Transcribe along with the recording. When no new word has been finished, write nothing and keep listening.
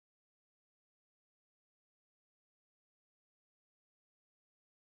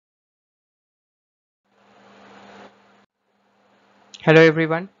Hello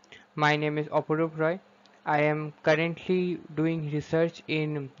everyone, my name is Aparup Roy. I am currently doing research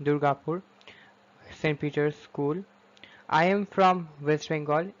in Durgapur, St. Peter's School. I am from West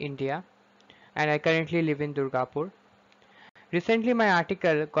Bengal, India, and I currently live in Durgapur. Recently, my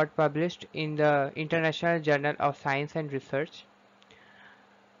article got published in the International Journal of Science and Research.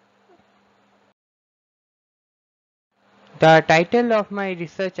 The title of my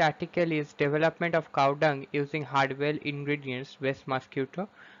research article is Development of Cow Dung Using Herbal Ingredients Based Mosquito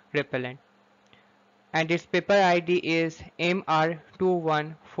Repellent, and its paper ID is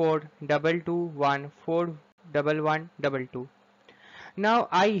MR214221411122. Now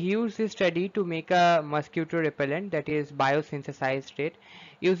I use this study to make a mosquito repellent that is biosynthesized it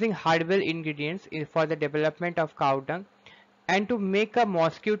using herbal ingredients for the development of cow dung, and to make a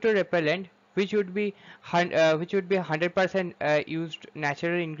mosquito repellent which would be 100% used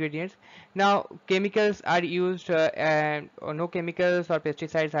natural ingredients. Now chemicals are used and no chemicals or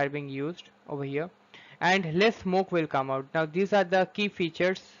pesticides are being used over here, and less smoke will come out. Now these are the key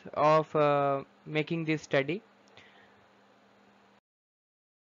features of making this study.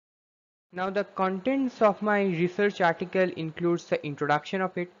 Now the contents of my research article includes the introduction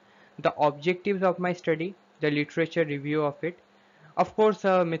of it, the objectives of my study, the literature review of it. Of course,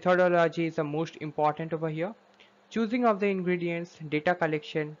 methodology is the most important over here. Choosing of the ingredients, data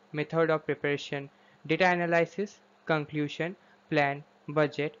collection, method of preparation, data analysis, conclusion, plan,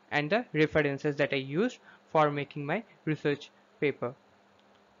 budget, and the references that I used for making my research paper.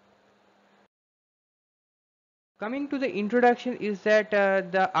 Coming to the introduction is that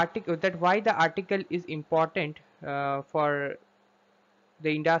the article that why the article is important for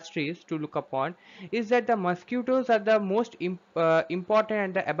the industries to look upon is that the mosquitoes are the most important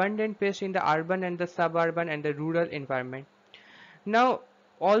and the abundant pest in the urban and the suburban and the rural environment. Now,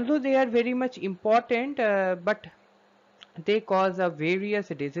 although they are very much important, but they cause various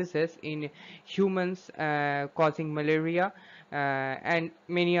diseases in humans, causing malaria and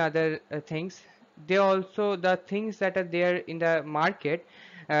many other things. They also, the things that are there in the market,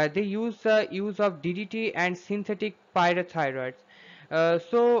 they use the use of DDT and synthetic pyrethroids.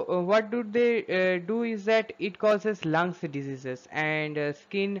 What do they do is that it causes lungs diseases and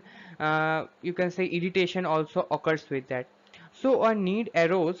skin, you can say irritation also occurs with that. So a need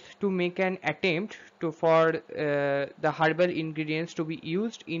arose to make an attempt for the herbal ingredients to be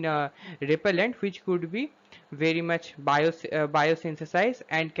used in a repellent which could be very much biosynthesized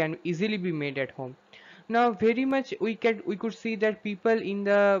and can easily be made at home. Now very much we could see that people in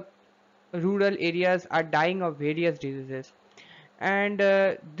the rural areas are dying of various diseases, and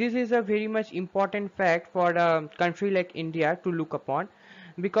this is a very much important fact for a country like India to look upon,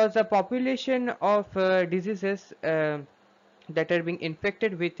 because the population of diseases that are being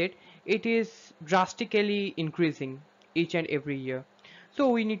infected with it, it is drastically increasing each and every year. So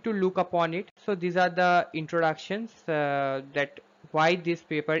we need to look upon it. So these are the introductions that why this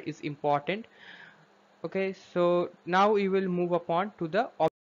paper is important. Okay, so now we will move upon to the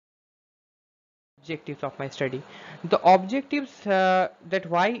objectives of my study. The objectives, that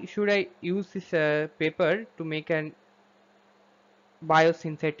why should I use this paper to make an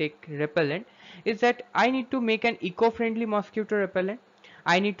biosynthetic repellent, is that I need to make an eco-friendly mosquito repellent.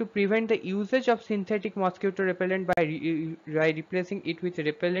 I need to prevent the usage of synthetic mosquito repellent by replacing it with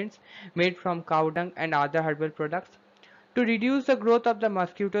repellents made from cow dung and other herbal products, to reduce the growth of the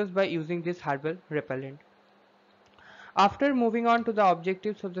mosquitoes by using this herbal repellent. After moving on to the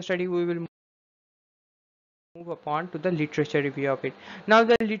objectives of the study, we will move upon to the literature review of it. Now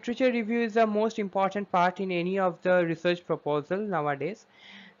the literature review is the most important part in any of the research proposal nowadays.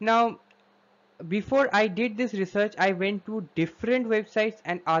 Now before I did this research, I went to different websites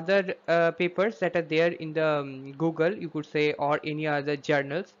and other papers that are there in the Google, you could say, or any other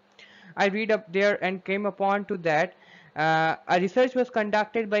journals. I read up there and came upon to that a research was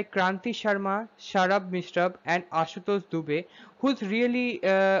conducted by Kranti Sharma, Sharab Mishrab, and Ashutosh Dubey, whose really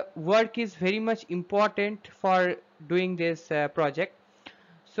work is very much important for doing this project.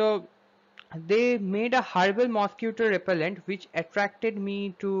 So they made a herbal mosquito repellent which attracted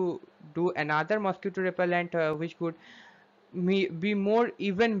me to do another mosquito repellent which could be more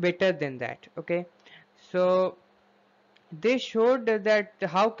even better than that. Okay, so they showed that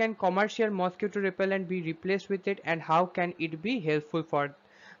how can commercial mosquito repellent be replaced with it, and how can it be helpful for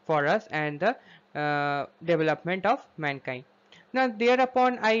us and the development of mankind. Now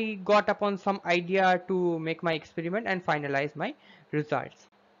thereupon I got upon some idea to make my experiment and finalize my results.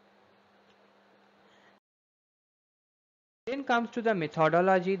 Then comes to the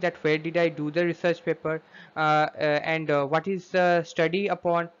methodology, that where did I do the research paper, and what is the study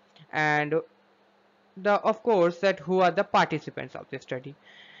upon, and the of course that who are the participants of the study.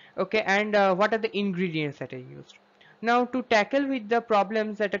 Okay, and what are the ingredients that are used. Now, to tackle with the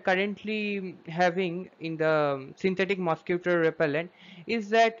problems that are currently having in the synthetic mosquito repellent, is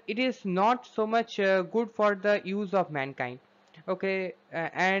that it is not so much good for the use of mankind. Okay,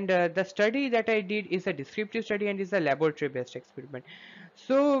 and the study that I did is a descriptive study and is a laboratory based experiment.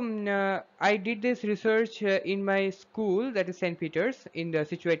 So I did this research in my school, that is St. Peter's,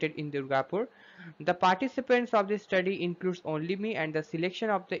 situated in Durgapur. The participants of this study includes only me, and the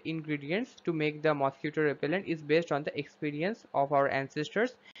selection of the ingredients to make the mosquito repellent is based on the experience of our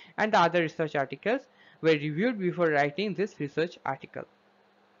ancestors, and the other research articles were reviewed before writing this research article.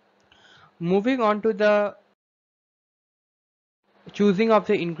 Moving on to the choosing of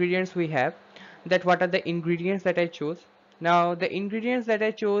the ingredients, we have that what are the ingredients that I chose. Now the ingredients that I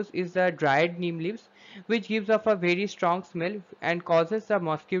chose is the dried neem leaves, which gives off a very strong smell and causes the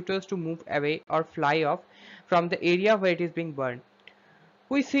mosquitoes to move away or fly off from the area where it is being burned.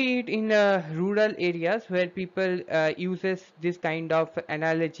 We see it in rural areas where people uses this kind of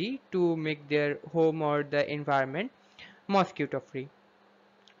analogy to make their home or the environment mosquito free.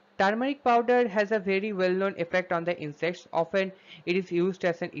 Turmeric powder has a very well-known effect on the insects. Often it is used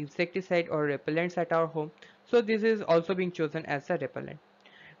as an insecticide or repellents at our home. So this is also being chosen as a repellent.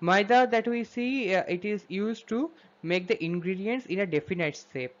 Maida that we see, it is used to make the ingredients in a definite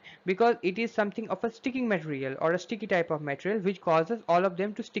shape because it is something of a sticking material or a sticky type of material which causes all of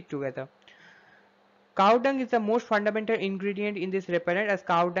them to stick together. Cow dung is the most fundamental ingredient in this repellent, as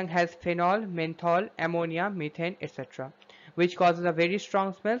cow dung has phenol, menthol, ammonia, methane, etc., which causes a very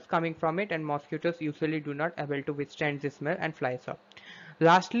strong smell coming from it, and mosquitoes usually do not able to withstand this smell and flies off.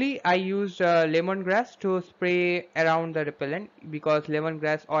 Lastly, I used lemongrass to spray around the repellent because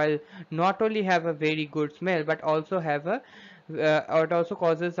lemongrass oil not only have a very good smell but also have a or it also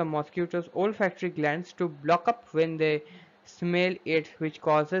causes the mosquitoes olfactory glands to block up when they smell it, which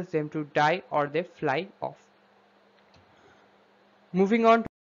causes them to die or they fly off. Moving on to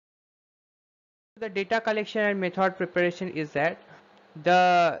the data collection and method preparation, is that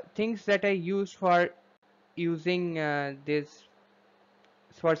the things that I used for using this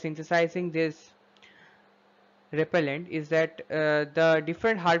for synthesizing this repellent is that the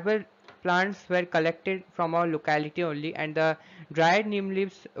different herbal plants were collected from our locality only, and the dried neem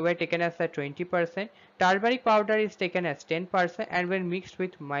leaves were taken as a 20%. Turmeric powder is taken as 10% and when mixed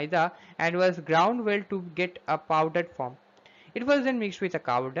with maida and was ground well to get a powdered form. It was then mixed with a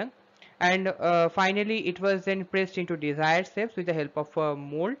cow dung, and finally it was then pressed into desired shapes with the help of a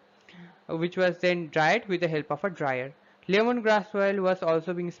mold, which was then dried with the help of a dryer. Lemongrass oil was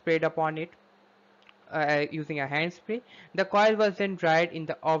also being sprayed upon it using a hand spray. The coil was then dried in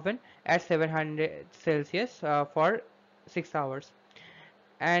the oven at 700 Celsius for 6 hours.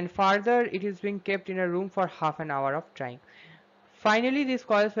 And further, it is being kept in a room for half an hour of drying. Finally, these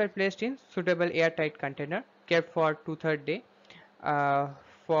coils were placed in suitable airtight container, kept for 2/3 day. Uh,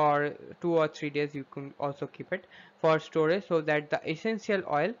 for 2 or 3 days, you can also keep it for storage so that the essential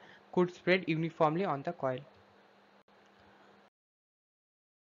oil could spread uniformly on the coil.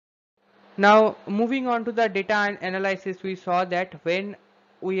 Now, moving on to the data and analysis, we saw that when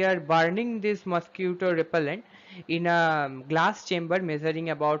we are burning this mosquito repellent in a glass chamber measuring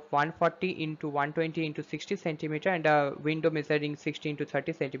about 140 into 120 into 60 centimeter and a window measuring 60 into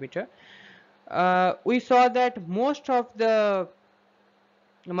 30 centimeter, we saw that most of the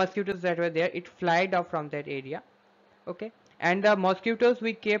mosquitoes that were there, it flied off from that area. Okay, and the mosquitoes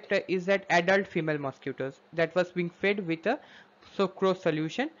we kept is that adult female mosquitoes that was being fed with a sucrose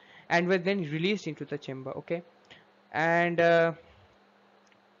solution and were then released into the chamber. Okay, and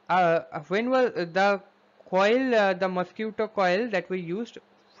when was the coil, the mosquito coil that we used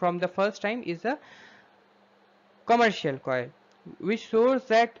from the first time is a commercial coil, which shows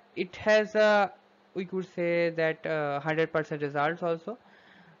that it has a, we could say that 100% results also,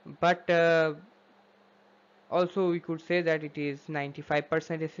 but also we could say that it is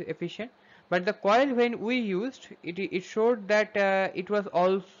 95% efficient. But the coil when we used it showed that it was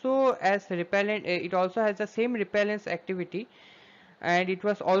also as repellent, it also has the same repellence activity, and it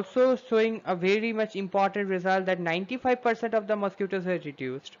was also showing a very much important result that 95% of the mosquitoes are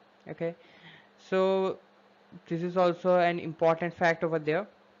reduced. Okay, so this is also an important fact over there.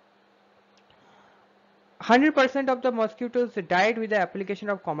 100% of the mosquitoes died with the application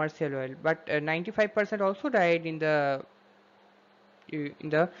of commercial oil, but 95% also died in the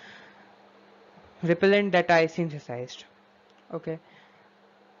repellent that I synthesized. Okay,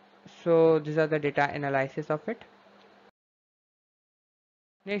 so these are the data analysis of it.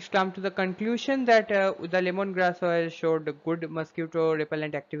 Next, come to the conclusion that the lemongrass oil showed good mosquito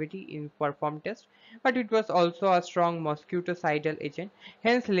repellent activity in perform test, but it was also a strong mosquitocidal agent.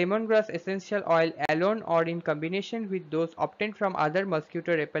 Hence, lemongrass essential oil alone or in combination with those obtained from other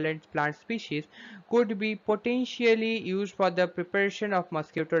mosquito repellent plant species could be potentially used for the preparation of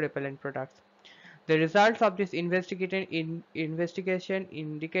mosquito repellent products. The results of this investigation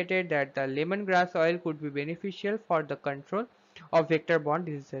indicated that the lemongrass oil could be beneficial for the control of vector-borne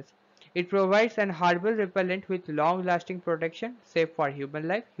diseases. It provides an herbal repellent with long-lasting protection, safe for human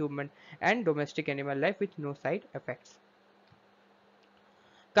life, human and domestic animal life with no side effects.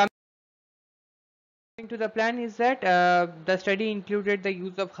 Coming to the plan is that the study included the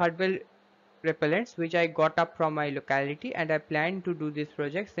use of herbal repellents which I got up from my locality, and I plan to do this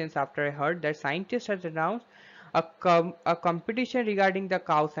project since after I heard that scientists had announced a competition regarding the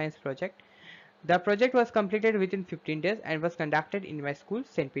cow science project. The project was completed within 15 days and was conducted in my school,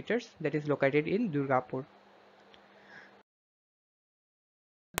 St. Peter's, that is located in Durgapur.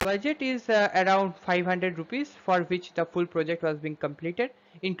 Budget is around 500 rupees, for which the full project was being completed,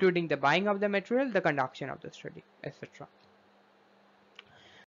 including the buying of the material, the conduction of the study, etc.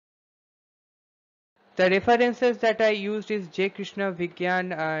 The references that I used is J. Krishna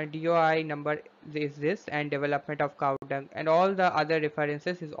Vigyan DOI number is this, and development of cow dung, and all the other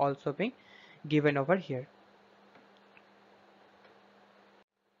references is also being given over here.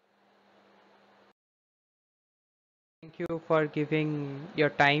 Thank you for giving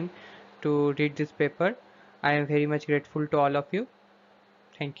your time to read this paper. I am very much grateful to all of you.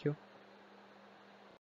 Thank you.